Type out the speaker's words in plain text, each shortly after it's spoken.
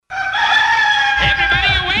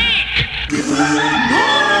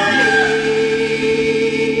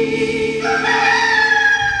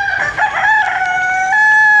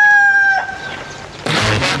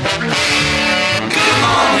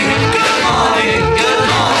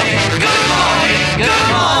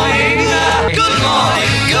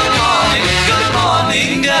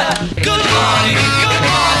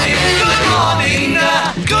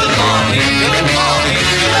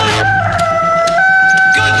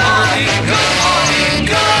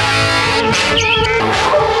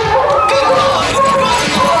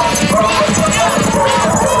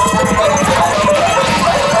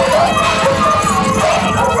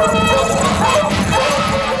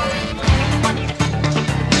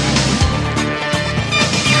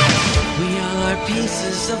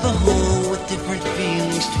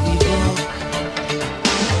things to evoke,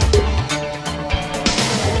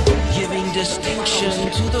 giving distinction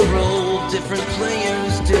to the role, different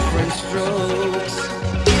players, different strokes.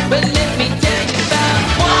 But let me tell you about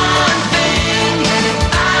one thing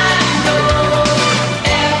I know.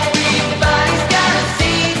 Everybody's got a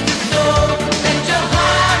seed to sow. Let your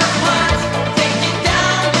heart of hearts take you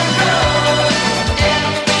down the road.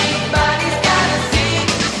 Everybody's got a seed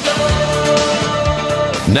to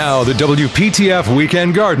sow. Now the WPTF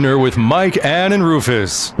Weekend Gardener with Mike, Ann, and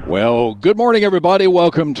Rufus. Well, good morning, everybody.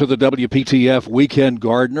 Welcome to the WPTF Weekend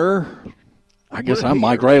Gardener. I guess I'm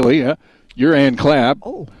Mike Raley. Huh? You're Ann Clapp.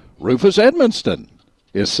 Oh. Rufus Edmonston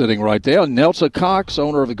is sitting right there. Nelsa Cox,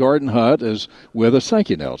 owner of the Garden Hut, is with us.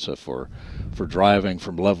 Thank you, Nelsa, for driving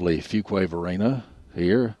from lovely Fuquay Varina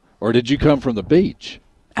here. Or did you come from the beach?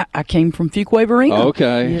 I came from Fuquay Varina.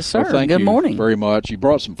 Okay. Yes, sir. Well, thank Good you morning. very much. You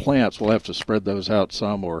brought some plants. We'll have to spread those out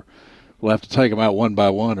some, or we'll have to take them out one by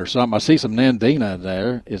one or something. I see some Nandina in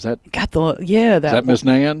there. Is that Miss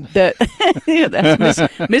Nan? That's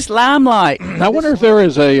Miss Limelight. I wonder if there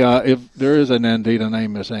is a Nandina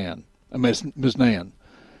named Miss Ann, Miss Nan.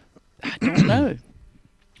 I don't know.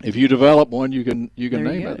 If you develop one, you can There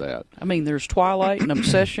name you it go. that. I mean, there's Twilight and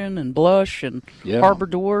Obsession and Blush and Yeah. Harbor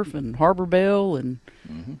Dwarf and Harbor Bell and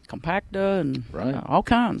Compacta and Right. all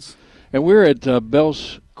kinds. And we're at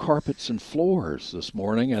Bell's Carpets and Floors this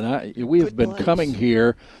morning, and we have been coming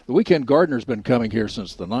here. The Weekend Gardener's been coming here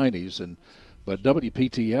since the '90s, but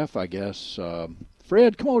WPTF, I guess.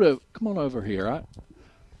 Fred, come on over here.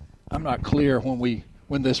 I'm not clear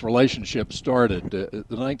when this relationship started. The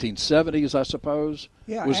 1970s, I suppose.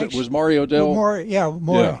 Yeah, Was Mario Dell? Maury. Yeah.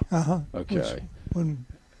 Uh-huh. Okay. When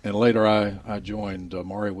And later I joined.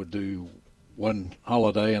 Mario would do one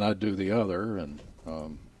holiday, and I'd do the other, and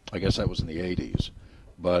I guess that was in the '80s.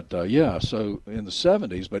 But so in the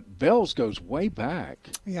 '70s. But Bell's goes way back.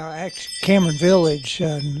 Yeah, actually, Cameron Village,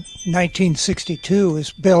 1962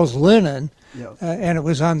 is Bell's Linen, and it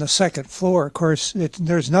was on the second floor. Of course,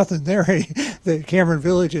 there's nothing there. The Cameron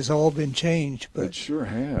Village has all been changed. But It sure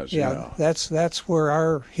has. yeah, that's where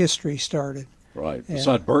our history started. Right. Yeah.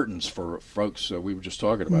 Beside Burton's, for folks, we were just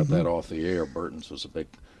talking about that off the air. Burton's was a big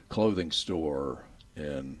clothing store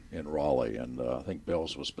in Raleigh, and I think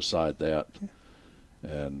Bell's was beside that.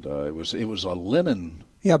 And it was a linen,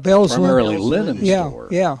 Yeah, Bell's primarily linen store.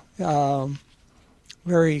 Yeah.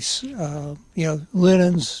 Very,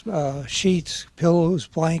 linens, sheets, pillows,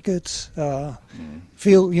 blankets,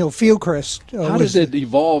 Fieldcrest. How did it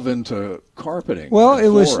evolve into carpeting? Well, and it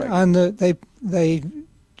was flooring? on they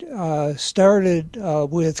started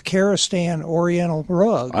with Karastan Oriental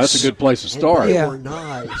rugs. That's a good place to start. Yeah. They were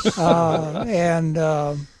nice.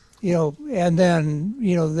 And then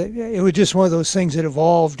it was just one of those things that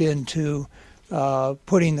evolved into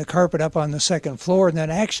putting the carpet up on the second floor, and then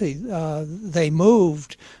actually they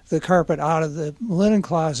moved the carpet out of the linen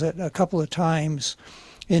closet a couple of times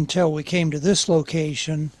until we came to this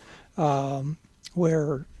location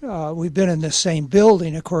where we've been in this same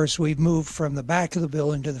building. Of course, we've moved from the back of the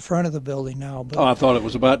building to the front of the building now. But, I thought it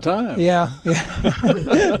was about time. yeah.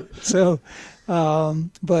 So,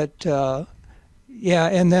 and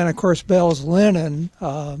then, of course, Bell's Linen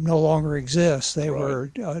no longer exists. They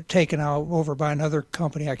were taken out over by another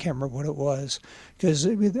company. I can't remember what it was. Because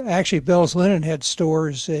actually, Bell's Linen had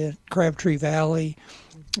stores in Crabtree Valley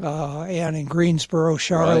and in Greensboro,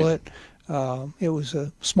 Charlotte. It was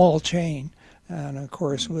a small chain. And, of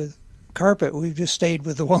course, with carpet, we've just stayed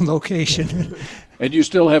with the one location. And you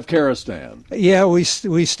still have Karastan. Yeah, we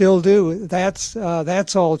still do. That's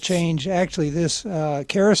all changed. Actually, this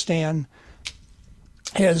Karastan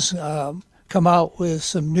has come out with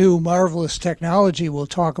some new marvelous technology we'll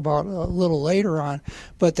talk about a little later on.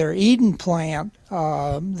 But their Eden plant,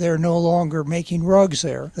 they're no longer making rugs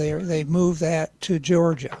there. They moved that to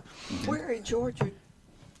Georgia. Where in Georgia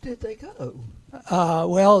did they go?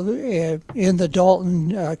 In the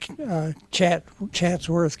Dalton,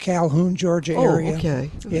 Chatsworth, Calhoun, Georgia area. Oh, okay.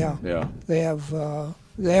 Yeah. Yeah. They have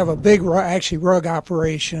a big rug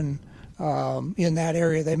operation in that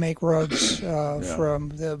area. They make rugs from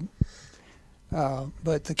the,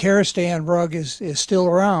 but the Karastan rug is still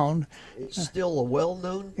around. It's still a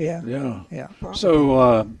well-known. Yeah. Yeah. property.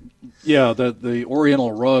 So, the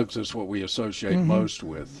Oriental rugs is what we associate most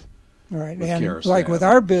with. Right, with and Karastan. like with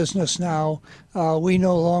our business now, we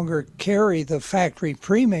no longer carry the factory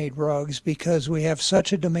pre-made rugs because we have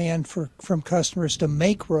such a demand from customers to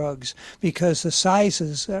make rugs because the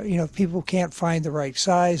sizes, people can't find the right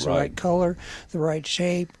size, the right color, the right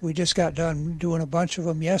shape. We just got done doing a bunch of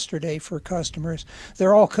them yesterday for customers.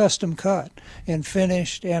 They're all custom cut and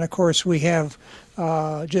finished, and of course we have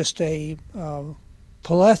just a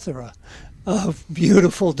plethora of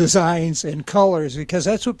beautiful designs and colors, because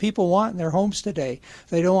that's what people want in their homes today.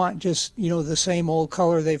 They don't want just the same old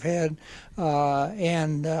color they've had.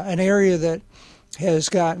 And an area that has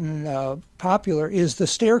gotten popular is the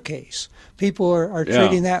staircase. People are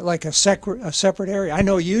treating that like a separate area. I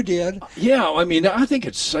know you did. Yeah, I mean, I think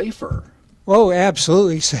it's safer. Oh,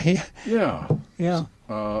 absolutely. Yeah. Yeah.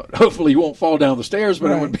 Hopefully you won't fall down the stairs, but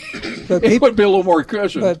Right. it would be a little more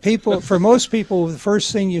cushioned. But for most people, the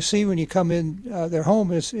first thing you see when you come in their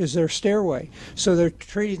home is their stairway. So they're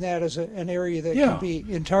treating that as an area that can be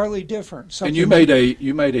entirely different. And you made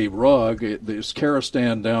a rug. There's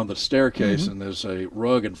Karastan down the staircase, and there's a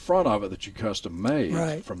rug in front of it that you custom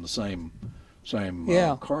made from the same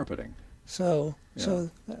carpeting. So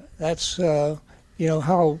that's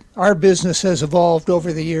how our business has evolved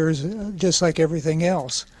over the years, just like everything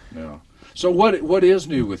else. Yeah. So what is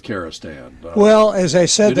new with Karastan? Well, as I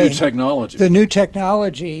said, the new technology. The new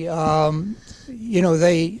technology.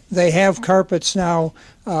 They have carpets now,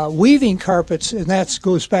 weaving carpets, and that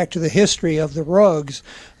goes back to the history of the rugs.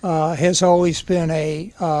 Has always been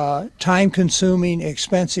a time-consuming,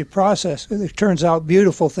 expensive process. It turns out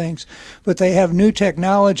beautiful things, but they have new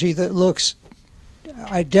technology that looks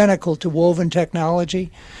identical to woven technology,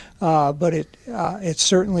 but it's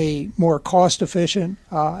certainly more cost efficient,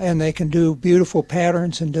 and they can do beautiful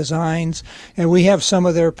patterns and designs. And we have some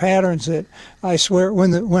of their patterns that I swear,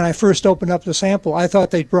 when I first opened up the sample, I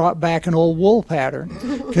thought they brought back an old wool pattern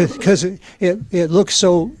because it looks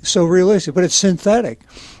so realistic, but it's synthetic.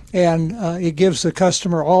 And it gives the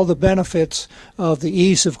customer all the benefits of the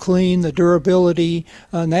ease of clean, the durability,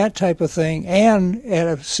 and that type of thing, and at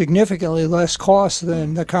a significantly less cost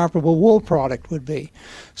than the comparable wool product would be.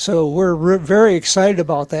 So we're very excited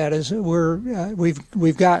about that. As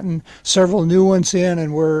we've gotten several new ones in,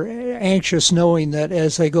 and we're anxious knowing that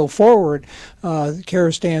as they go forward,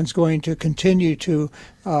 Karastan's going to continue to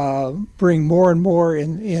bring more and more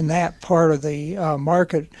in that part of the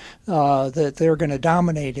market that they're going to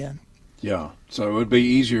dominate in. Yeah, so it would be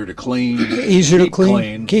easier to clean.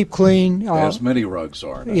 Keep clean. As many rugs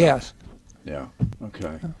are now. Yes. Yeah.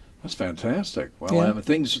 Okay. That's fantastic. Well, I mean,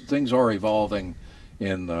 things are evolving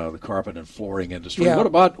in the carpet and flooring industry. Yeah.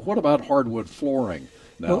 What about hardwood flooring?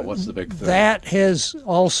 Now, what's the big thing? That has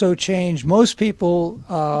also changed. Most people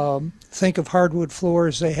think of hardwood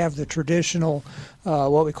floors. They have the traditional,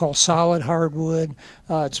 what we call solid hardwood.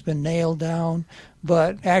 It's been nailed down.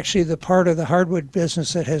 But actually, the part of the hardwood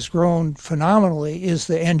business that has grown phenomenally is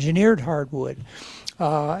the engineered hardwood.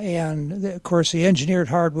 Of course, the engineered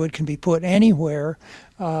hardwood can be put anywhere.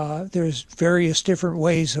 There's various different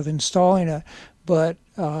ways of installing it. But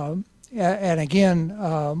and again,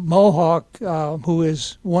 Mohawk, who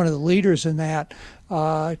is one of the leaders in that,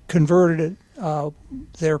 converted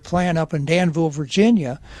their plant up in Danville,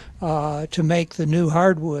 Virginia, to make the new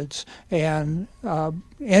hardwoods. And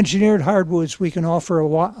engineered hardwoods, we can offer a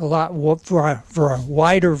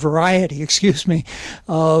wider variety,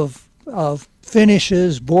 of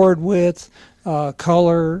finishes, board width,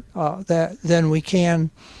 color, than we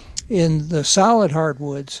can in the solid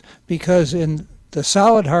hardwoods, because in the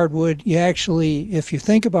solid hardwood, you actually, if you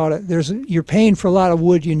think about it, you're paying for a lot of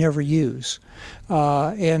wood you never use.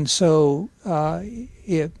 And so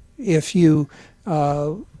if you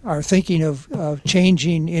are thinking of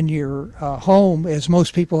changing in your home, as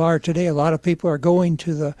most people are today, a lot of people are going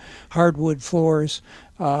to the hardwood floors,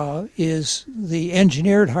 is the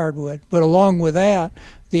engineered hardwood. But along with that,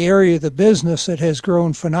 the area of the business that has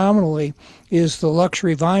grown phenomenally is the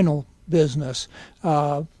luxury vinyl business.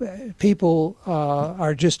 People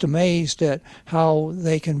are just amazed at how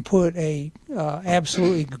they can put a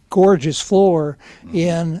absolutely gorgeous floor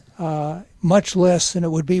in much less than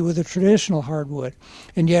it would be with a traditional hardwood,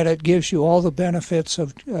 and yet it gives you all the benefits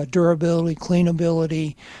of durability,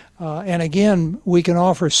 cleanability, and again, we can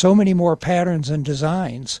offer so many more patterns and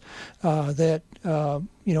designs that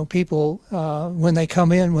people, when they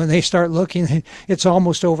come in, when they start looking, it's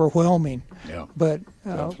almost overwhelming. Yeah, but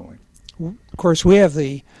definitely. Of course, we have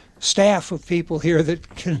the staff of people here that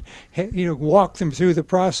can, walk them through the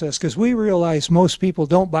process, because we realize most people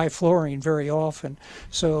don't buy flooring very often.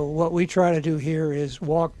 So what we try to do here is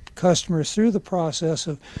walk customers through the process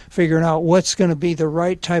of figuring out what's going to be the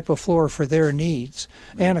right type of floor for their needs.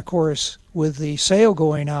 And of course, with the sale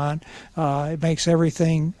going on, it makes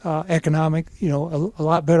everything economic, a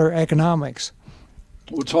lot better economics.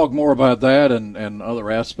 We'll talk more about that and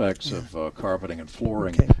other aspects of carpeting and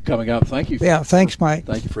flooring coming up. Thank you. Yeah, thanks, Mike.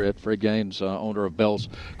 Thank you, Fred. Fred Gaines, owner of Bell's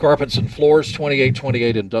Carpets and Floors,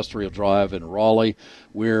 2828 Industrial Drive in Raleigh.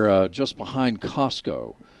 We're just behind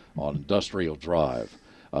Costco on Industrial Drive.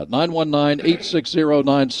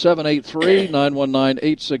 919-860-9783,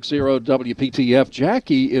 919-860-WPTF.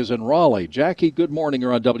 Jackie is in Raleigh. Jackie, good morning.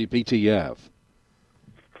 You're on WPTF.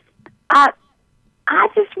 I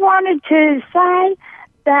just wanted to say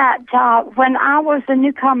that when I was a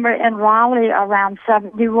newcomer in Raleigh around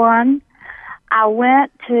 71, I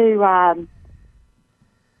went to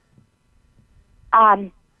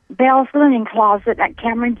Bell's Linen Closet at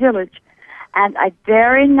Cameron Village, and a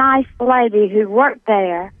very nice lady who worked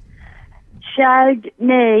there showed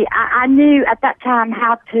me. I knew at that time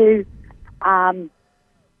how to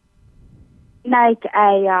make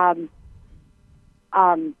a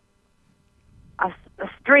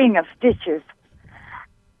string of stitches,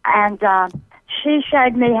 and she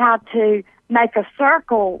showed me how to make a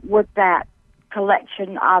circle with that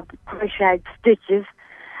collection of crocheted stitches,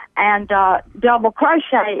 and double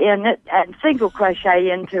crochet in it and single crochet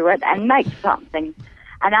into it and make something.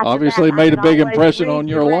 And after obviously that, made a big always impression read on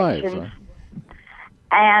your life. directions.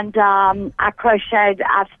 And I crocheted.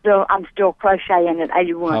 I'm still crocheting at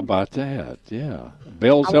 81. How about that? Yeah.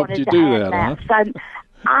 Bell's I helped wanted you to do add that, huh? So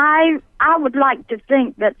I would like to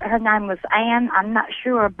think that her name was Ann. I'm not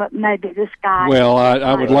sure, but maybe this guy. Well,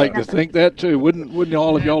 I would like to think that too. Wouldn't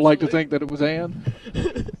all of y'all like to think that it was Ann?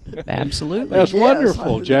 Absolutely. That's Yes, wonderful,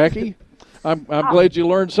 I would. Jackie. I'm glad you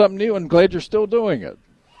learned something new and glad you're still doing it.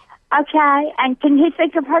 Okay, and can he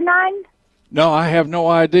think of her name? No, I have no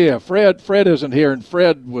idea. Fred isn't here, and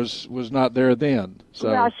Fred was not there then, so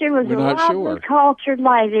Well, she was we're a not lovely, sure. cultured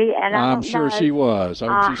lady, and I I'm don't sure know, she was. I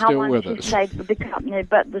hope she's how still long with she us. stayed with the company,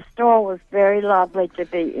 but the store was very lovely to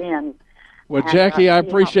be in. Well, And, Jackie, I she helped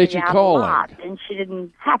appreciate me you out a calling. lot, and she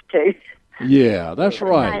didn't have to. Yeah, that's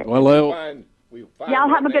right. Well, Y'all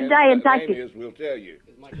have a good day, and thank you. We'll tell you.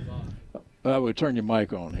 we'll turn your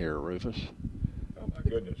mic on here, Rufus. Oh, my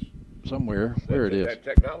goodness. Somewhere. There it is. That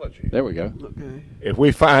technology. There we go. Okay. If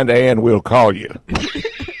we find Ann, we'll call you.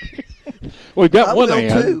 We've got I one will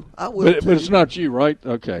Ann. too. I will but too. it's not you, right?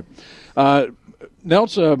 Okay.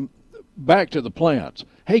 Nelson, back to the plants.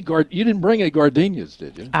 Hey, you didn't bring any gardenias,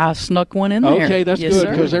 did you? I snuck one in there. Okay, that's Yes, good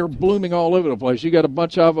sir. because they're blooming all over the place. You got a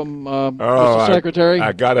bunch of them, Mr. Secretary?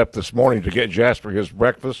 I got up this morning to get Jasper his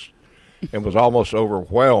breakfast and was almost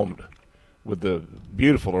overwhelmed with the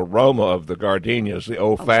beautiful aroma of the gardenias, the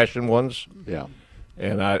old-fashioned ones, Yeah.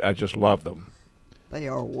 and I just love them. They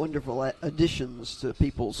are wonderful additions to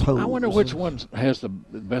people's homes. I wonder which one has the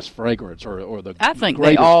best fragrance or the I think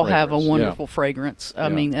they greatest all have a fragrance. wonderful fragrance. I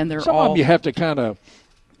Yeah. mean, and they're Some all. of them you have to kind of,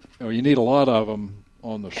 you need a lot of them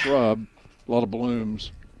on the shrub, a lot of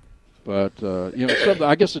blooms, but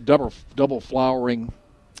I guess the double flowering.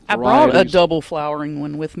 I brought a varieties. double flowering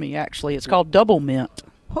one with me. Actually, it's called Double Mint.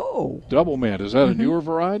 Oh, Double mint. Is that a newer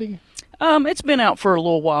variety? It's been out for a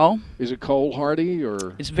little while. Is it cold hardy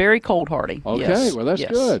or? It's very cold hardy. Okay, Yes. well that's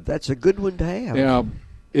Yes. good. that's a good one to have. Now,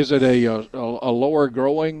 is it a lower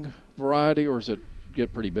growing variety or does it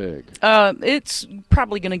get pretty big? It's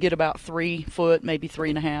probably going to get about 3 foot, maybe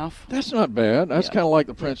 3.5. That's not bad. That's Yeah. kind of like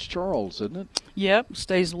the Prince Charles, isn't it? Yep,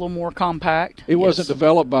 stays a little more compact. It wasn't Yes.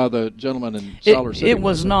 developed by the gentleman in Siler City. It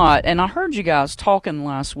was not, and I heard you guys talking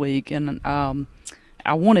last week, and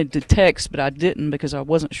I wanted to text, but I didn't because I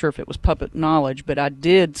wasn't sure if it was public knowledge. But I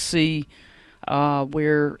did see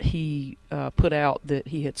where he put out that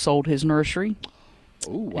he had sold his nursery,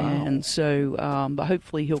 Oh wow! and so but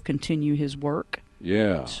hopefully he'll continue his work.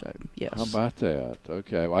 Yeah. So yes. How about that?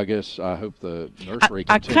 Okay. Well, I guess I hope the nursery.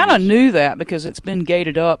 I continues. kind of knew that because it's been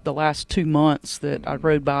gated up the last 2 months that I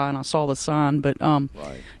rode by and I saw the sign. But Right.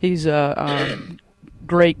 he's a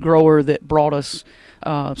great grower that brought us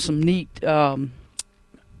some neat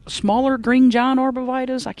smaller green giant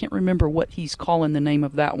arborvitaes. I can't remember what he's calling the name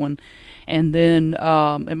of that one. And then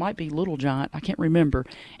it might be Little Giant. I can't remember.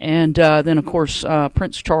 And then, of course,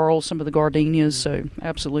 Prince Charles, some of the gardenias. So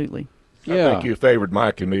absolutely. Yeah. I think you favored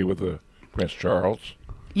Mike and me with the Prince Charles.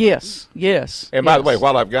 Yes, yes. And by the way, yes.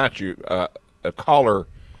 while I've got you, a caller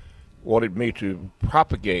wanted me to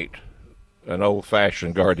propagate an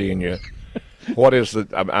old-fashioned gardenia. What is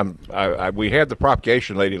the? We had the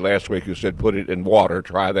propagation lady last week who said put it in water.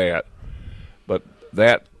 Try that, but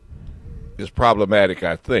that is problematic,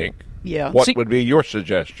 I think. Yeah. What See- would be your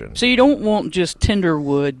suggestion? So you don't want just tender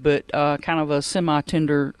wood, but kind of a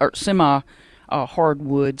semi-tender or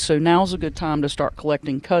hardwood. So now's a good time to start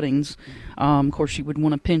collecting cuttings. Of course, you would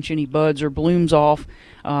want to pinch any buds or blooms off.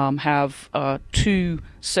 Have 2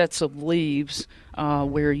 sets of leaves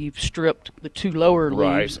where you've stripped the 2 lower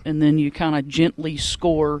Right. leaves, and then you kind of gently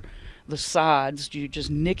score the sides. You're just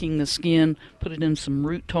nicking the skin, put it in some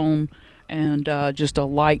root tone, and just a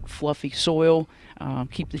light, fluffy soil.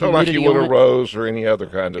 Keep the So like humidity you would on a it. rose or any other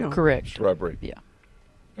kind of Correct. shrubbery. Yeah.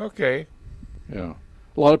 Okay. Yeah,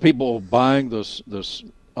 a lot of people buying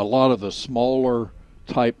a lot of the smaller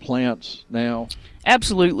type plants now.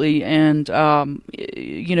 Absolutely, and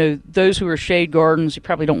those who are shade gardens, you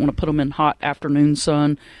probably don't want to put them in hot afternoon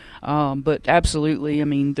sun. But absolutely, I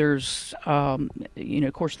mean, there's, of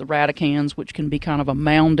course, the Radicans, which can be kind of a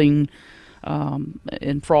mounding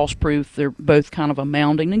and frost-proof. They're both kind of a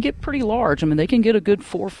mounding and get pretty large. I mean, they can get a good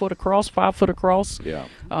 4 foot across, 5 foot across,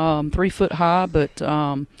 3 foot high. But,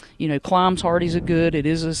 Climbs Hardy's a good. It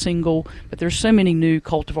is a single. But there's so many new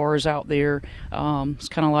cultivars out there. It's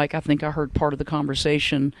kind of like, I think I heard part of the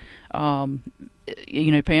conversation. Pam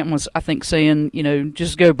was, I think, saying,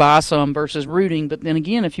 just go buy some versus rooting. But then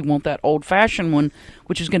again, if you want that old-fashioned one,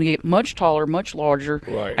 which is going to get much taller, much larger,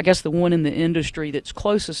 right. I guess the one in the industry that's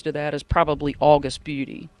closest to that is probably August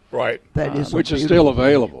Beauty. Right. That is which is still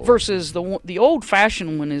available. Versus the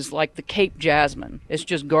old-fashioned one is like the Cape Jasmine. It's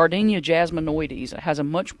just Gardenia jasminoides. It has a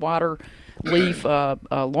much wider leaf, a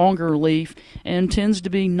longer leaf, and tends to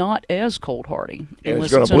be not as cold hardy. And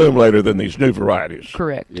it's going to bloom later than these new varieties.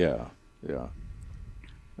 Correct. Yeah.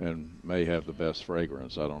 And may have the best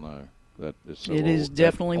fragrance. I don't know. That it's so it is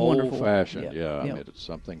definitely wonderful. Old-fashioned, yeah. I mean, it's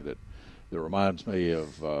something that reminds me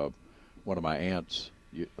of one of my aunt's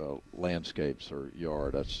landscapes or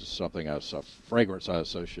yard. That's just something a fragrance I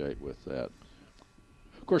associate with that.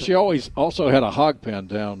 Of course, she also had a hog pen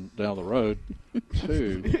down the road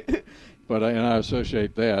too, but I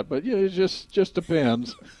associate that. But it just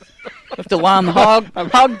depends. Have to line the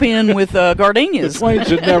hog pen with gardenias. The twain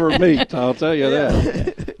should never meet, I'll tell you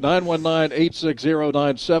that.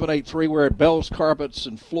 919-860-9783. We're at Bell's Carpets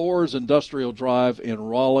and Floors, Industrial Drive in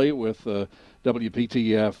Raleigh with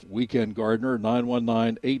WPTF Weekend Gardener,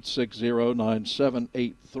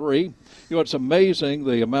 919-860-9783. It's amazing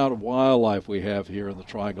the amount of wildlife we have here in the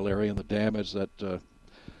Triangle area and the damage that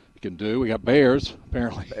can do. We got bears,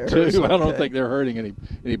 apparently, too. I don't think they're hurting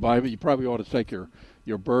anybody, but you probably ought to take your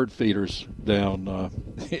bird feeders down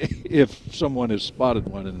if someone has spotted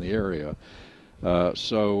one in the area.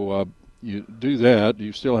 So you do that.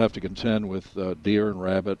 You still have to contend with deer and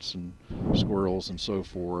rabbits and squirrels and so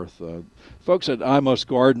forth. Folks at I Must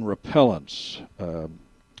Garden Repellents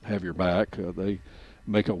have your back. They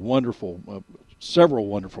make several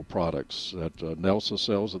wonderful products that Nelsa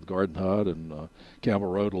sells at the Garden Hut and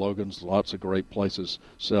Campbell Road, Logan's. Lots of great places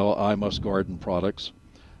sell I Must Garden products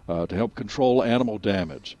to help control animal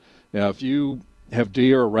damage. Now, if you have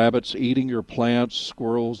deer or rabbits eating your plants,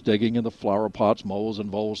 squirrels digging in the flower pots, moles and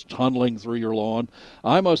voles tunneling through your lawn,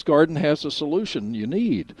 I Must Garden has the solution you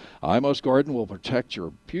need. I Must Garden will protect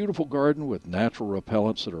your beautiful garden with natural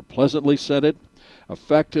repellents that are pleasantly scented,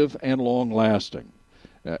 effective, and long-lasting.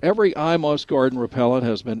 Every I Must Garden repellent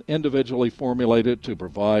has been individually formulated to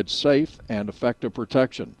provide safe and effective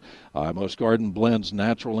protection. I Must Garden blends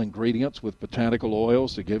natural ingredients with botanical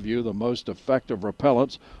oils to give you the most effective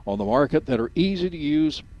repellents on the market that are easy to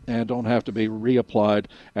use and don't have to be reapplied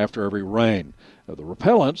after every rain. The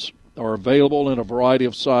repellents are available in a variety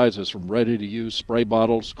of sizes, from ready-to-use spray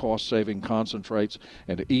bottles, cost-saving concentrates,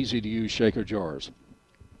 and easy-to-use shaker jars.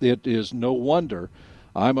 It is no wonder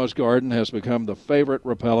I Must Garden has become the favorite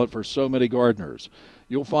repellent for so many gardeners.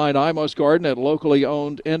 You'll find I Must Garden at locally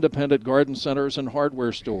owned independent garden centers and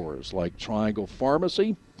hardware stores like Triangle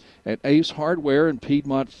Pharmacy and Ace Hardware and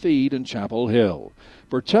Piedmont Feed in Chapel Hill.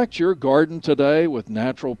 Protect your garden today with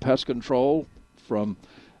natural pest control from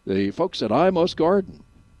the folks at I Must Garden.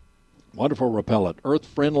 Wonderful repellent,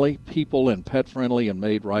 earth-friendly, people and pet-friendly, and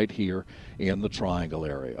made right here in the Triangle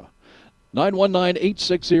area.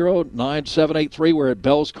 919-860-9783. We're at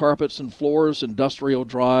Bell's Carpets and Floors, Industrial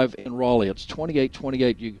Drive in Raleigh. It's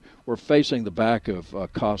 2828. We're facing the back of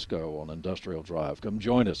Costco on Industrial Drive. Come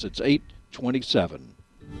join us. It's 827.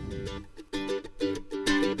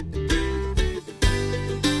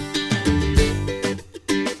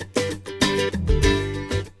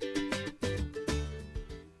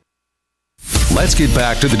 Let's get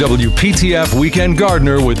back to the WPTF Weekend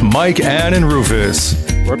Gardener with Mike, Ann, and Rufus.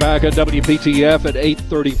 We're back at WPTF at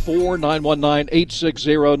 8:34,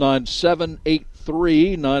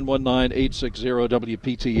 919-860-9783,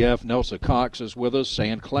 919-860-WPTF. Nelsa Cox is with us,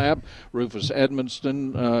 Sand Clapp, Rufus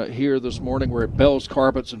Edmonston here this morning. We're at Bell's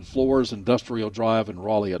Carpets and Floors, Industrial Drive in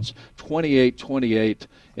Raleigh. It's 2828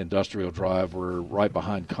 Industrial Drive. We're right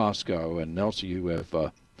behind Costco. And Nelsa, you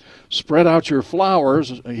have spread out your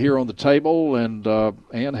flowers here on the table, and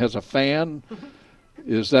Ann has a fan.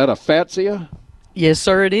 Is that a Fatsia? Yes,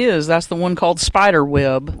 sir, it is. That's the one called Spider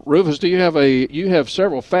Web. Rufus, you have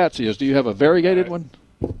several Fatsias. Do you have a variegated one?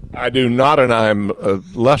 I do not, and I'm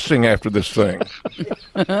lusting after this thing.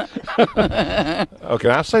 Oh,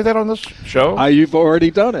 can I say that on this show? You've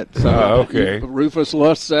already done it. So Okay. Rufus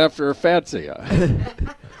lusts after Fatsia.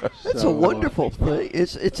 It's a wonderful thing.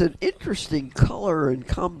 It's an interesting color and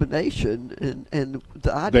combination, and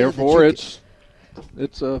the idea. Therefore, that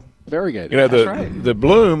it's a variegated. You know, That's right. the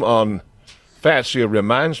bloom on Fatsia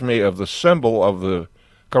reminds me of the symbol of the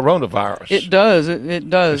coronavirus. It does. It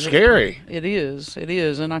does. It's scary. It is. It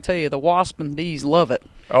is. And I tell you, the wasp and bees love it.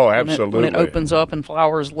 Oh, When absolutely. it opens up and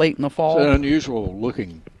flowers late in the fall. It's an unusual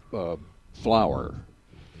looking flower.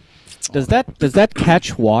 Does that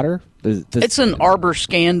catch water? It's an arbor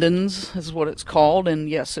scandens, is what it's called, and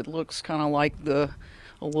yes, it looks kind of like a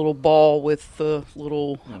little ball with the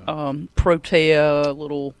little protea,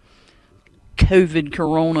 little COVID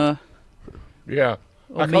corona Yeah.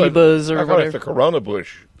 amoebas or I call it whatever. the corona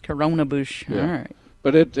bush. Corona bush. Yeah. All right.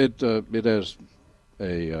 But it has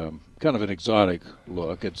a kind of an exotic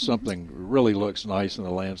look. It's something really looks nice in the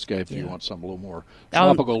landscape. If you want something a little more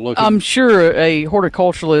tropical looking. I'm sure a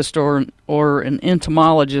horticulturalist or an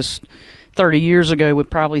entomologist 30 years ago would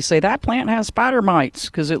probably say that plant has spider mites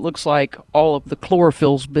because it looks like all of the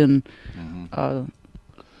chlorophyll's been. Are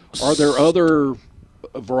there other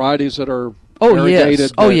varieties that are Oh, variegated?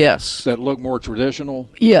 yes. Oh, yes. That look more traditional.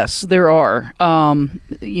 Yes, there are.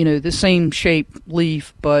 The same shape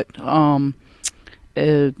leaf, but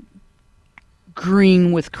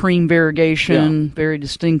green with cream variegation, very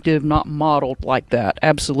distinctive, not mottled like that.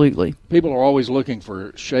 Absolutely. People are always looking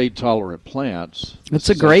for shade-tolerant plants. It's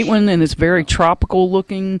a great one, and it's very tropical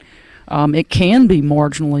looking. It can be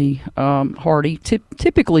marginally hardy.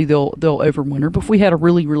 Typically, they'll overwinter. But if we had a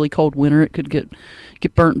really, really cold winter, it could get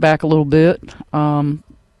burnt back a little bit,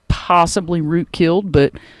 possibly root killed.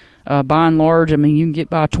 But by and large, I mean, you can get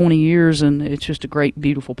by 20 years, and it's just a great,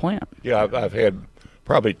 beautiful plant. Yeah, I've had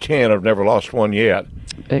probably 10. I've never lost one yet.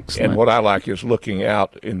 Excellent. And what I like is looking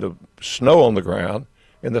out in the snow on the ground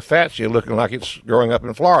and the Fatsia looking like it's growing up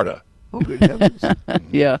in Florida. Oh, good heavens.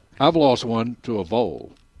 Yeah. I've lost one to a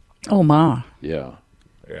vole. Oh, my. Yeah,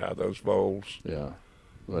 Yeah, those voles. yeah.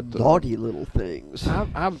 But Naughty little things.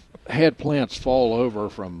 I've had plants fall over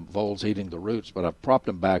from voles eating the roots, but I've propped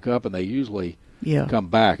them back up, and they usually Yeah. come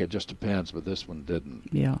back. It just depends, but this one didn't.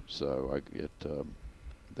 Yeah. So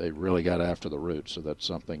they really got after the roots. So that's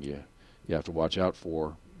something you have to watch out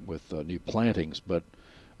for with new plantings, but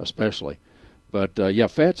especially. But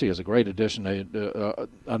Fatsia is a great addition.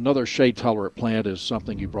 Another shade-tolerant plant is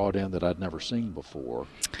something you brought in that I'd never seen before.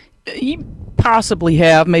 You possibly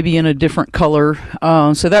have, maybe in a different color.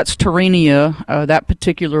 So that's Terrenia. That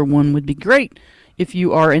particular one would be great if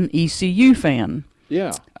you are an ECU fan.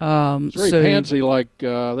 Yeah. It's very pansy-like.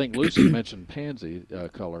 I think Lucy mentioned pansy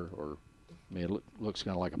color, or I mean, it looks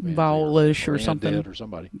kind of like a pansy Violish or Undead something. or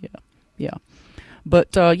somebody. Yeah.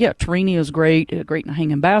 But Terrenia is great. Great in a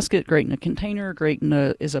hanging basket. Great in a container. Great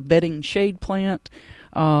is a bedding shade plant.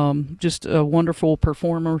 Just a wonderful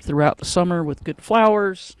performer throughout the summer with good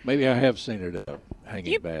flowers. Maybe I have seen it at a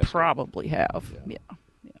hanging You basket. probably have. Yeah.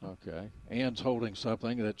 Okay. Ann's holding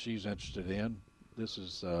something that she's interested in. This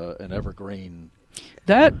is an evergreen.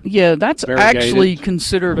 That's Variegated. actually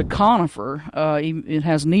considered a conifer. It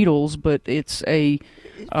has needles, but it's a.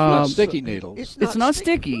 Not sticky needles. It's not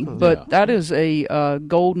sticky, but Yeah. that is a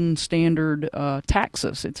golden standard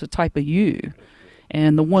taxus. It's a type of yew.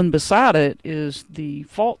 And the one beside it is the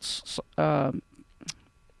false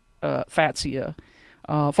Fatsia,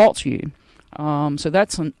 false yew. So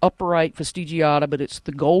that's an upright fastigiata, but it's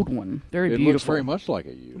the gold one. Very It beautiful. looks very much like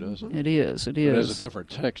a yew, doesn't it? It is. It It has is. a different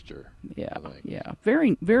texture. Yeah. I think. Yeah.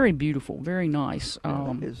 Very, very beautiful. Very nice.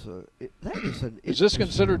 That is an Is this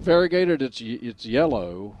considered variegated? It's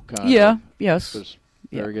yellow, kind Yeah. of. Yes. It's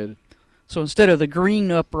Yeah. variegated. So instead of the green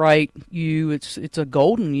upright yew, it's a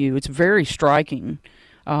golden yew. It's very striking.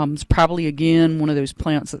 It's probably, again, one of those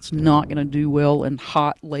plants that's not going to do well in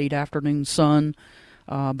hot, late afternoon sun,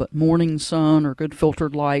 but morning sun or good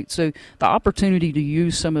filtered light. So the opportunity to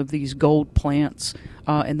use some of these gold plants,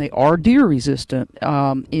 and they are deer resistant,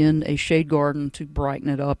 in a shade garden to brighten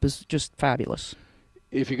it up is just fabulous.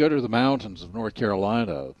 If you go to the mountains of North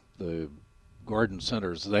Carolina, the garden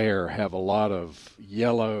centers there have a lot of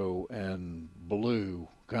yellow and blue,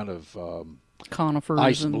 kind of Conifers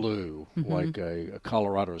ice and blue, like a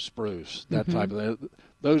Colorado spruce. That type of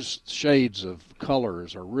those shades of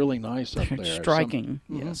colors are really nice up there. striking.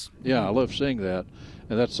 Yes. Yeah, I love seeing that,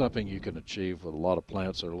 and that's something you can achieve with a lot of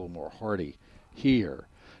plants that are a little more hardy here.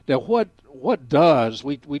 Now, what does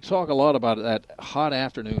we talk a lot about that hot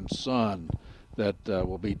afternoon sun that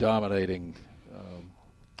will be dominating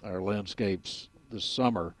our landscapes this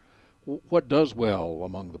summer. what does well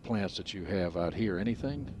among the plants that you have out here?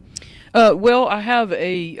 Anything? Well, I have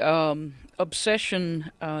a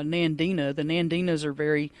obsession Nandina. The Nandinas are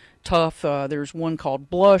very tough. There's one called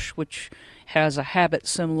Blush, which has a habit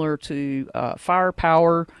similar to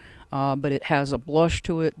Firepower, but it has a blush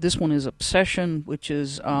to it. This one is Obsession, which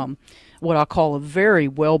is what I call a very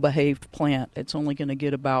well-behaved plant. It's only going to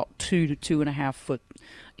get about 2 to 2.5 foot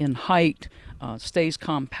in height. Stays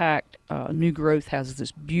compact. New growth has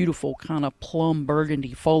this beautiful kind of plum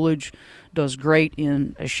burgundy foliage. Does great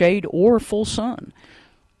in a shade or full sun.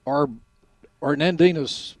 Are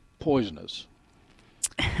Nandinas poisonous?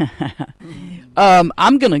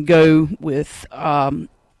 I'm going to go with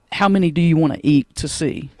how many do you want to eat to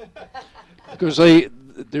see? Because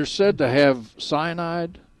they're said to have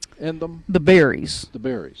cyanide in them. The berries. The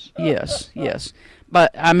berries. Yes, yes.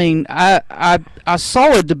 But I mean, I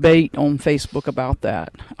saw a debate on Facebook about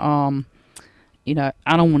that. You know,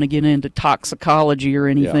 I don't want to get into toxicology or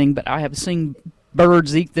anything, but I have seen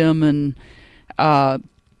birds eat them and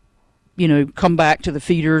you know, come back to the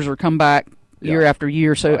feeders or come back year after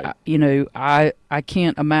year. So you know, I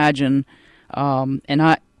can't imagine.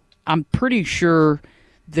 And I'm pretty sure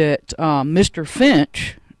that Mr.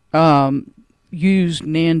 Finch used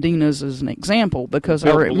Nandinas as an example because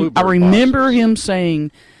I remember him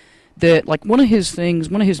saying that, like, one of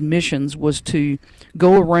his missions was to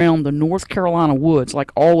go around the North Carolina woods, like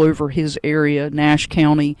all over his area, Nash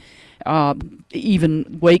County,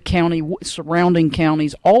 even Wake County, surrounding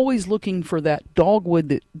counties, always looking for that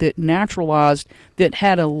dogwood that naturalized, that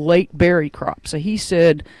had a late berry crop. So he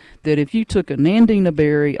said that if you took a Nandina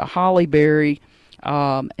berry, a holly berry,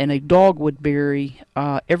 and a dogwood berry,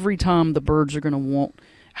 every time the birds are going to want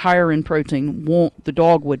higher in protein, want the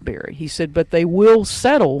dogwood berry. He said, but they will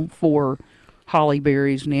settle for holly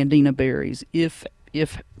berries, Nandina berries, if you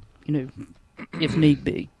know, if need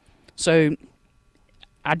be. So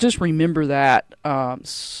I just remember that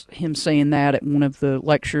him saying that at one of the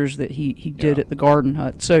lectures that he did at the Garden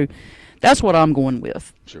Hut. So that's what I'm going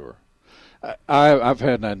with. Sure. I've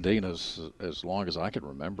had Nandinas as long as I can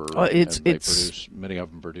remember. Many of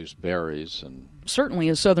them produce berries, and certainly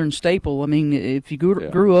a southern staple. I mean, if you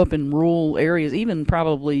grew up in rural areas, even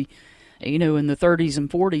probably, you know, in the 30s and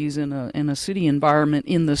 40s in a city environment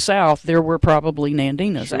in the South, there were probably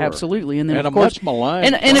Nandinas, sure. Absolutely. And then and of a course, much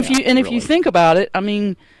maligned and if really. you think about it, I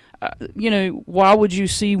mean, you know, why would you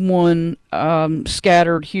see one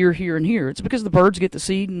scattered here, and here? It's because the birds get the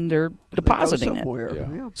seed and they're depositing it.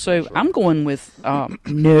 Yeah. So sure. I'm going with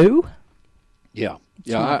no. Yeah,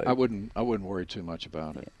 I wouldn't worry too much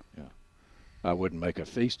about it. Yeah, I wouldn't make a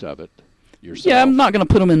feast of it yourself. Yeah, I'm not going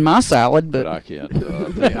to put them in my salad, but I can't.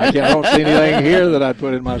 I don't see anything here that I'd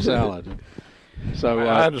put in my salad. So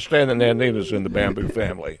I understand the Nandina's in the bamboo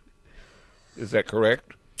family. Is that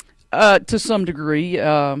correct? To some degree,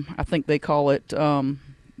 I think they call it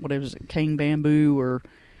what is it, cane bamboo or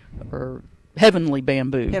heavenly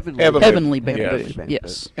bamboo. Heavenly bamboo.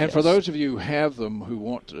 Yes. And for those of you who have them who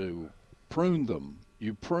want to prune them,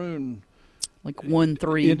 you prune like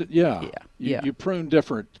 1-3. You prune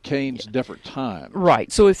different canes different times. Right.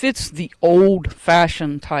 So if it's the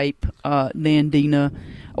old-fashioned type Nandina,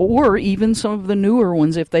 or even some of the newer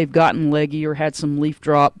ones, if they've gotten leggy or had some leaf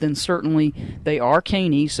drop, then certainly they are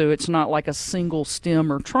caney. So it's not like a single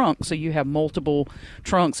stem or trunk. So you have multiple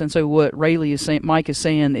trunks. And so what Mike is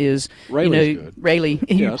saying is,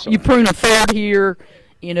 Rayleigh's you prune a third here,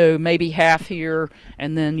 you know, maybe half here,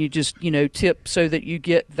 and then you just, you know, tip so that you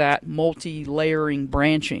get that multi-layering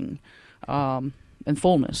branching and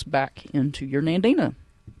fullness back into your Nandina.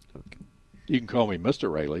 You can call me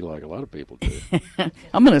Mr. Rayleigh like a lot of people do.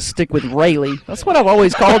 I'm going to stick with Rayleigh. That's what I've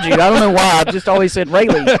always called you. I don't know why. I've just always said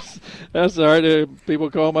Rayleigh. That's all right.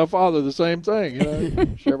 People call my father the same thing. You know,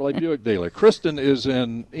 Chevrolet Buick dealer. Kristen is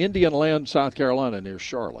in Indian Land, South Carolina, near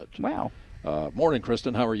Charlotte. Wow. Morning,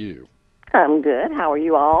 Kristen. How are you? I'm good. How are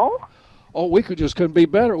you all? Oh, we couldn't be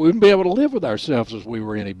better. We wouldn't be able to live with ourselves if we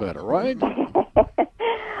were any better, right?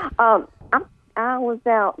 I was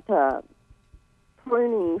out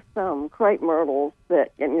pruning some crepe myrtles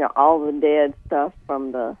that, you know, all the dead stuff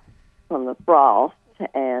from the frost,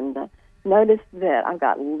 and noticed that I've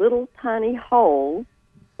got little tiny holes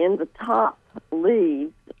in the top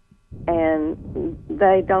leaves, and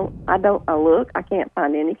I can't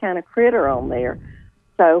find any kind of critter on there.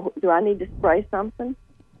 So do I need to spray something?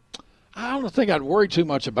 I don't think I'd worry too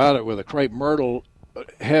much about it with a crepe myrtle.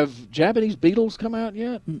 Have Japanese beetles come out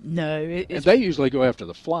yet? No. They usually go after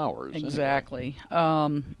the flowers. Exactly.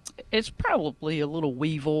 Anyway. It's probably a little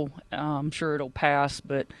weevil. I'm sure it'll pass,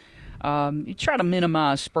 but you try to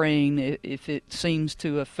minimize spraying if it seems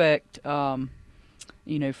to affect,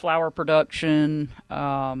 flower production,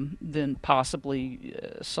 then possibly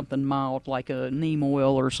something mild like a neem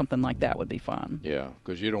oil or something like that would be fine. Yeah,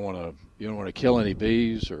 because you don't want to kill any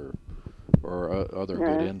bees or other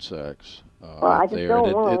good insects. Well, I just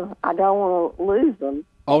don't want. I don't want to lose them.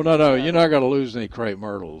 Oh no, you're not going to lose any crepe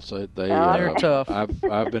myrtles. They're tough.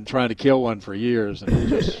 I've been trying to kill one for years and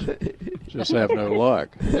just have no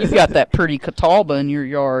luck. You've got that pretty Catalba in your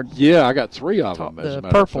yard. Yeah, I got 3 of them. As a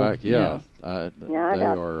matter purple, of fact, yeah. I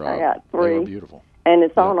got 3. They are beautiful. And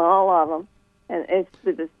it's on all of them, and it's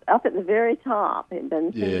up at the very top. It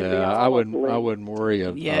doesn't seem to be all I wouldn't worry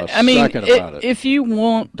a second about it. If you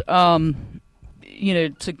want, to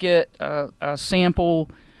get a sample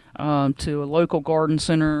to a local garden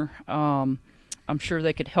center, I'm sure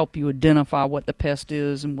they could help you identify what the pest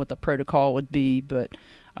is and what the protocol would be. But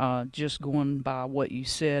just going by what you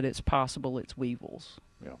said, it's possible it's weevils.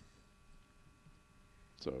 Yeah.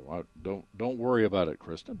 So don't worry about it,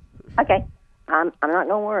 Kristen. Okay, I'm not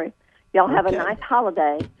gonna worry. Y'all have a nice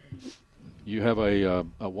holiday. You have a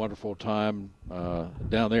wonderful time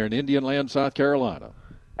down there in Indian Land, South Carolina.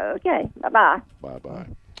 Okay, bye-bye. Bye-bye.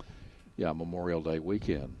 Yeah, Memorial Day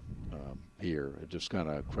weekend here. It just kind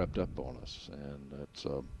of crept up on us, and it's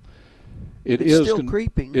still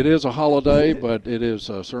creeping. It is a holiday, but it is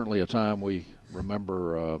certainly a time we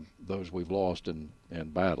remember those we've lost in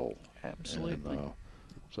battle. Absolutely. And,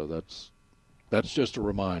 so that's just a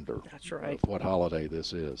reminder. That's right. Of what holiday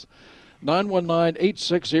this is.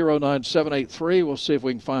 919-860-9783. We'll see if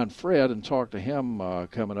we can find Fred and talk to him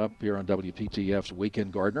coming up here on WPTF's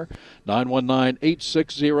Weekend Gardener.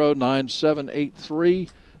 919-860-9783.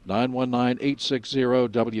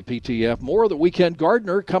 919-860-WPTF. More of the Weekend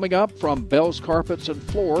Gardener coming up from Bell's Carpets and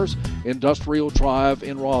Floors, Industrial Drive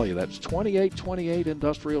in Raleigh. That's 2828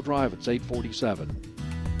 Industrial Drive. It's 847.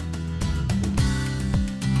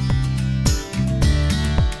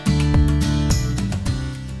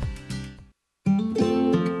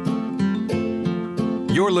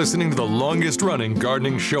 You're listening to the longest-running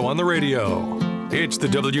gardening show on the radio. It's the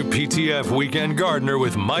WPTF Weekend Gardener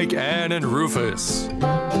with Mike, Ann, and Rufus.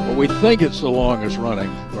 Well, we think it's the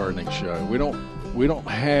longest-running gardening show. We don't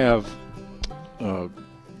have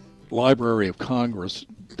Library of Congress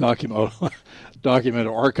documented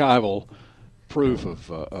archival proof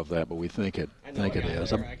of that, but we think it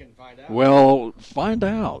is. I can find out. Well, find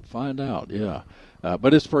out. Yeah,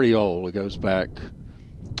 but it's pretty old. It goes back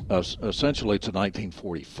essentially to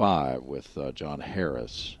 1945 with John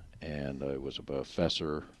Harris, and it was a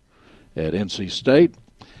professor at NC State.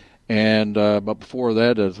 And but before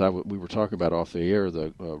that, as we were talking about off the air,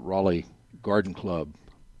 the Raleigh Garden Club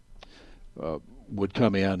would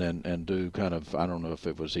come in and do kind of, I don't know if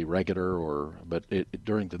it was irregular but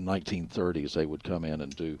during the 1930s they would come in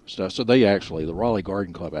and do stuff. So the Raleigh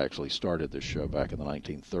Garden Club actually started this show back in the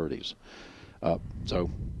 1930s.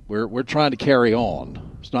 So we're trying to carry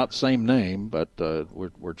on. It's not the same name, but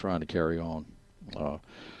we're trying to carry on.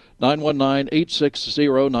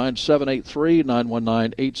 919-860-9783,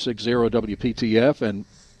 919-860-WPTF, and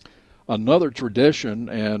another tradition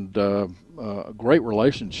and a great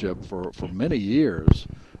relationship for many years,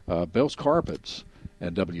 Bell's Carpets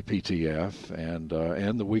and WPTF and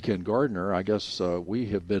the Weekend Gardener. I guess we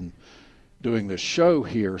have been doing this show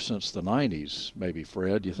here since the 90s, maybe,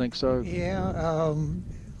 Fred. You think so? Yeah,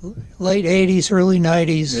 late 80s, early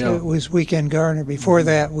 90s, Yeah. It was Weekend Gardener. Before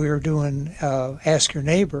that, we were doing Ask Your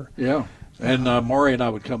Neighbor. Yeah, and Maury and I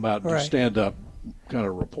would come out and do Right. stand-up kind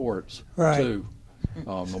of reports, Right. too,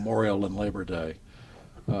 on Memorial and Labor Day.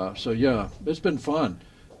 So, yeah, it's been fun.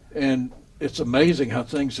 And it's amazing how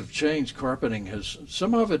things have changed. Carpeting has,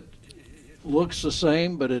 some of it looks the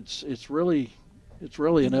same, but it's really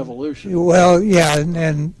an evolution. Well, yeah,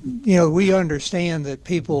 and we understand that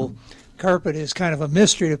carpet is kind of a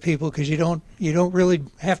mystery to people because you don't really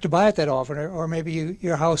have to buy it that often, or maybe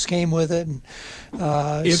your house came with it. And,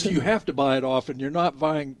 if you have to buy it often, you're not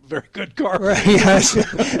buying very good carpet. Right, yes.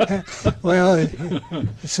 Well,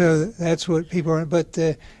 so that's what people are. But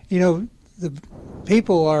the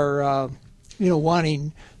people are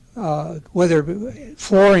wanting. Whether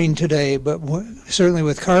flooring today, but certainly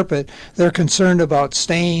with carpet, they're concerned about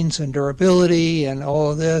stains and durability and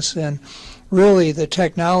all of this. And really, the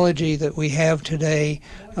technology that we have today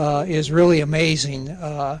is really amazing.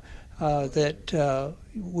 That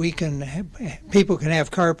people can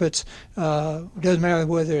have carpets. Doesn't matter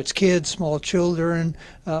whether it's kids, small children,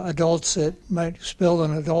 adults that might spill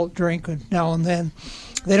an adult drink now and then.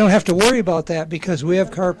 They don't have to worry about that because we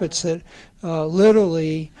have carpets that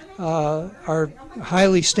literally are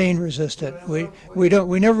highly stain resistant. We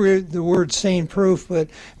never use the word stain proof, but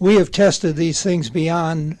we have tested these things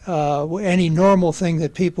beyond any normal thing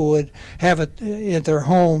that people would have at their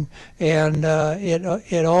home, and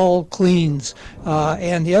it all cleans.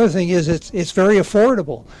 And the other thing is it's very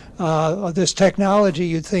affordable. This technology,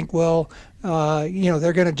 you'd think, well,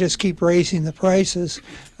 they're going to just keep raising the prices,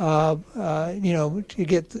 to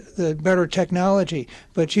get the better technology.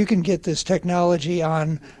 But you can get this technology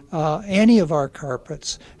on any of our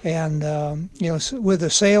carpets. And, with the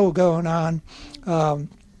sale going on,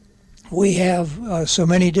 we have so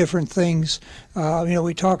many different things.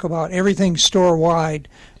 We talk about everything store-wide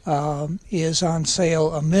is on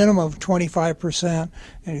sale, a minimum of 25%.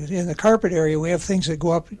 And in the carpet area, we have things that go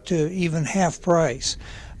up to even half price.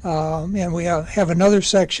 And we have another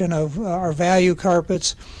section of our value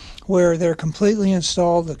carpets where they're completely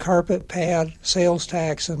installed, the carpet, pad, sales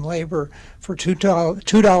tax, and labor for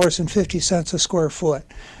 $2.50 a square foot.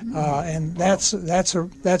 And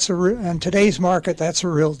in today's market, that's a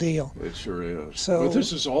real deal. It sure is. So, but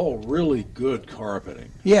this is all really good carpeting.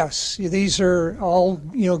 Yes, these are all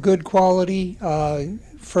good quality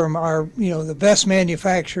from our the best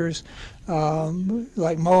manufacturers.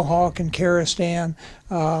 Like Mohawk and Karastan,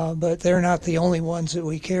 but they're not the only ones that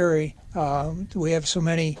we carry. We have so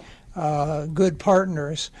many good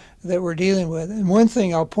partners that we're dealing with. And one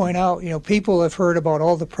thing I'll point out, people have heard about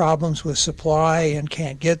all the problems with supply and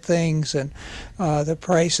can't get things, and the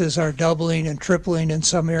prices are doubling and tripling in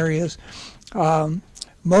some areas.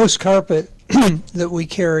 Most carpet that we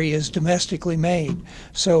carry is domestically made.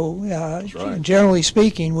 So right. Generally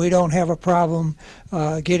speaking, we don't have a problem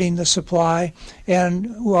getting the supply.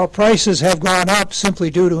 And while prices have gone up simply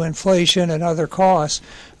due to inflation and other costs,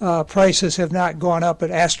 prices have not gone up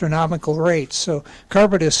at astronomical rates. So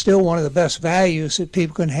carpet is still one of the best values that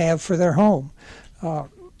people can have for their home.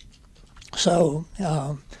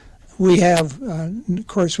 We have, of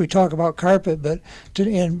course, we talk about carpet, but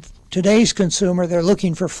in today's consumer, they're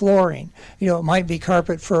looking for flooring. It might be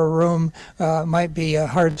carpet for a room, might be a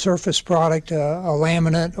hard surface product, a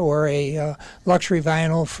laminate, or a luxury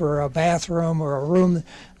vinyl for a bathroom or a room.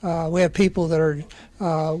 We have people that are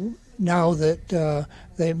now that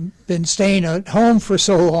they've been staying at home for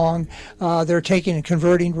so long, they're taking and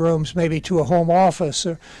converting rooms maybe to a home office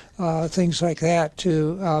or things like that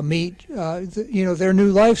to meet their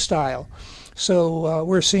new lifestyle. So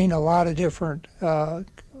we're seeing a lot of different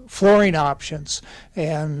flooring options,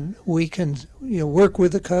 and we can work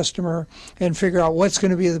with the customer and figure out what's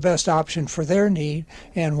going to be the best option for their need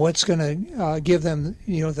and what's going to give them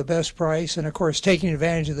the best price. And of course, taking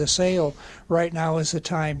advantage of the sale right now is the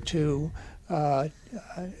time to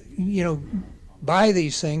buy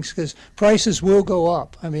these things, because prices will go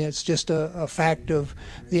up. I mean, it's just a fact of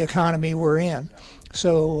the economy we're in.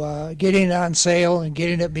 So getting it on sale and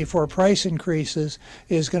getting it before price increases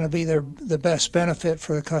is going to be the best benefit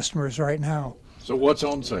for the customers right now. So what's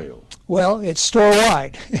on sale? Well, it's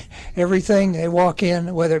store-wide. Everything they walk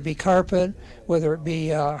in, whether it be carpet, whether it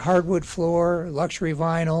be hardwood floor, luxury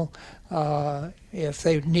vinyl, if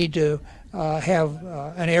they need to have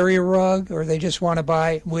an area rug, or they just want to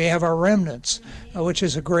buy, we have our remnants, which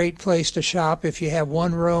is a great place to shop if you have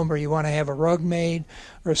one room or you want to have a rug made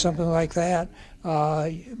or something like that.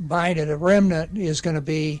 Buying at a remnant is going to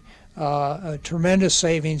be a tremendous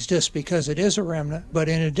savings just because it is a remnant. But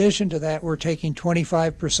in addition to that, we're taking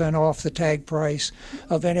 25% off the tag price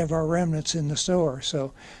of any of our remnants in the store.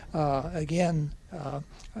 So again,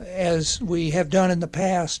 as we have done in the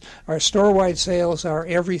past, our store-wide sales are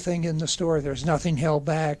everything in the store. There's nothing held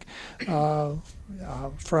back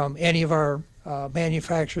from any of our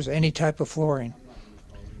manufacturers, any type of flooring.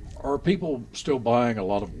 Are people still buying a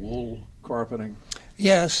lot of wool carpeting?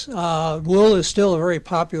 Yes, wool is still a very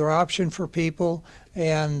popular option for people,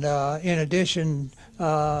 and in addition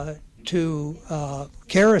to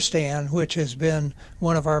Karastan, which has been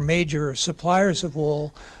one of our major suppliers of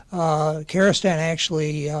wool, Karastan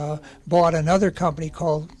actually bought another company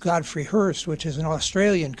called Godfrey Hirst, which is an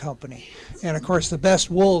Australian company. And of course, the best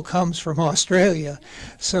wool comes from Australia.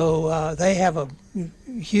 So they have a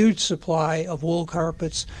huge supply of wool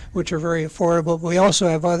carpets, which are very affordable. We also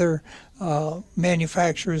have other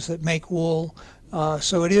manufacturers that make wool.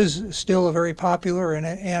 So it is still a very popular,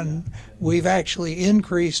 and we've actually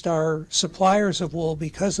increased our suppliers of wool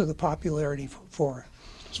because of the popularity for it.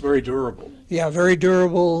 It's very durable. Yeah, very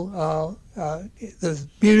durable. the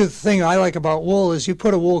beautiful thing I like about wool is you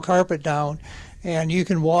put a wool carpet down, and you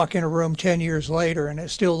can walk in a room 10 years later, and it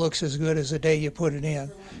still looks as good as the day you put it in,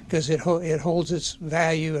 because it holds its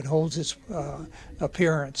value, it holds its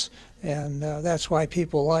appearance, and that's why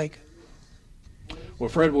people like. Well,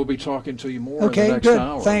 Fred, we'll be talking to you more Okay, in the next good.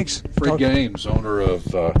 hour. Thanks. Fred Gaines, owner of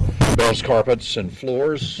Bell's Carpets and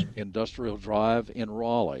Floors, Industrial Drive in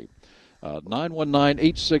Raleigh.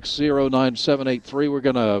 919-860-9783. We're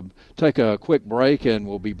going to take a quick break, and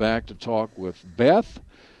we'll be back to talk with Beth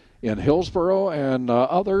in Hillsboro and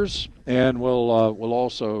others, and we'll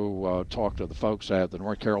also talk to the folks at the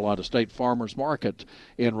North Carolina State Farmers Market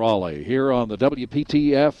in Raleigh here on the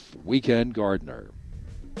WPTF Weekend Gardener.